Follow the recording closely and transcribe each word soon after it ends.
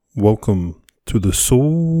Welcome to the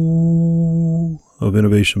Soul of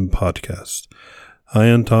Innovation podcast. I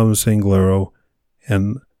am Thomas Anglero,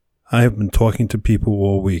 and I have been talking to people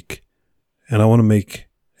all week, and I want to make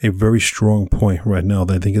a very strong point right now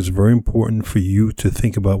that I think is very important for you to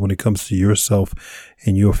think about when it comes to yourself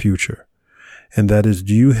and your future. And that is,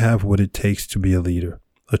 do you have what it takes to be a leader,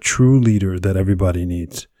 a true leader that everybody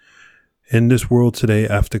needs? In this world today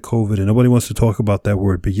after COVID, and nobody wants to talk about that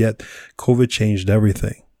word, but yet COVID changed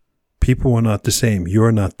everything. People are not the same.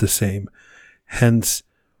 You're not the same. Hence,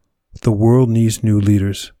 the world needs new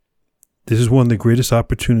leaders. This is one of the greatest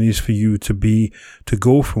opportunities for you to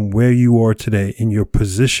go from where you are today in your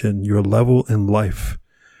position, your level in life,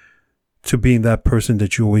 to being that person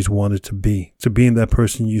that you always wanted to being that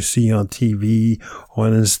person you see on TV,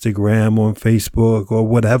 on Instagram, on Facebook, or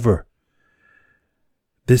whatever.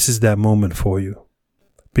 This is that moment for you.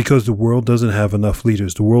 Because the world doesn't have enough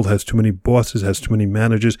leaders. The world has too many bosses, has too many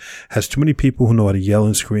managers, has too many people who know how to yell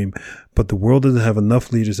and scream. But the world doesn't have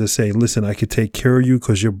enough leaders that say, listen, I could take care of you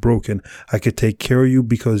because you're broken. I could take care of you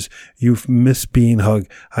because you've missed being hugged.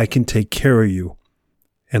 I can take care of you,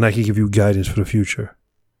 and I can give you guidance for the future.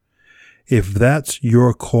 If that's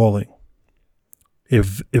your calling,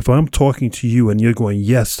 if I'm talking to you and you're going,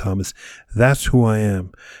 yes, Thomas, that's who I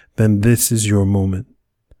am, then this is your moment.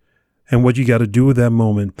 And what you got to do with that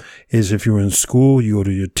moment is, if you're in school, you go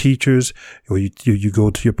to your teachers, or you go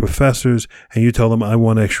to your professors, and you tell them, I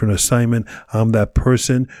want extra assignment. I'm that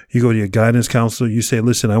person. You go to your guidance counselor. You say,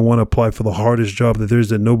 listen, I want to apply for the hardest job that there is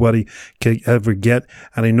that nobody can ever get.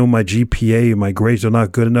 And I know my GPA and my grades are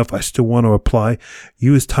not good enough. I still want to apply.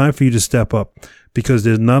 It's time for you to step up, because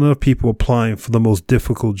there's not enough people applying for the most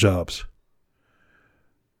difficult jobs.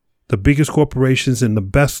 The biggest corporations and the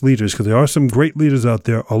best leaders, because there are some great leaders out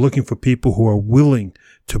there, are looking for people who are willing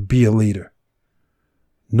to be a leader.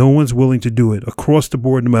 No one's willing to do it. Across the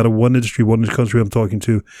board, no matter what industry, what country I'm talking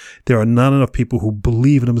to, there are not enough people who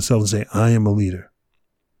believe in themselves and say, I am a leader.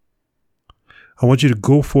 I want you to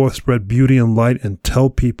go forth, spread beauty and light, and tell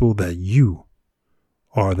people that you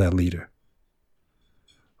are that leader.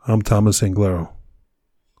 I'm Thomas Anglero.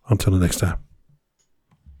 Until the next time.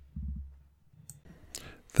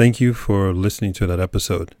 Thank you for listening to that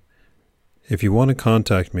episode. If you want to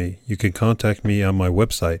contact me, you can contact me on my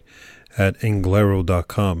website at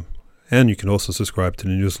anglero.com, and you can also subscribe to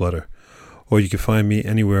the newsletter, or you can find me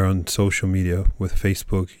anywhere on social media with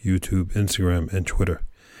Facebook, YouTube, Instagram, and Twitter.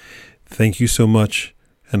 Thank you so much,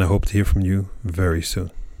 and I hope to hear from you very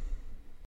soon.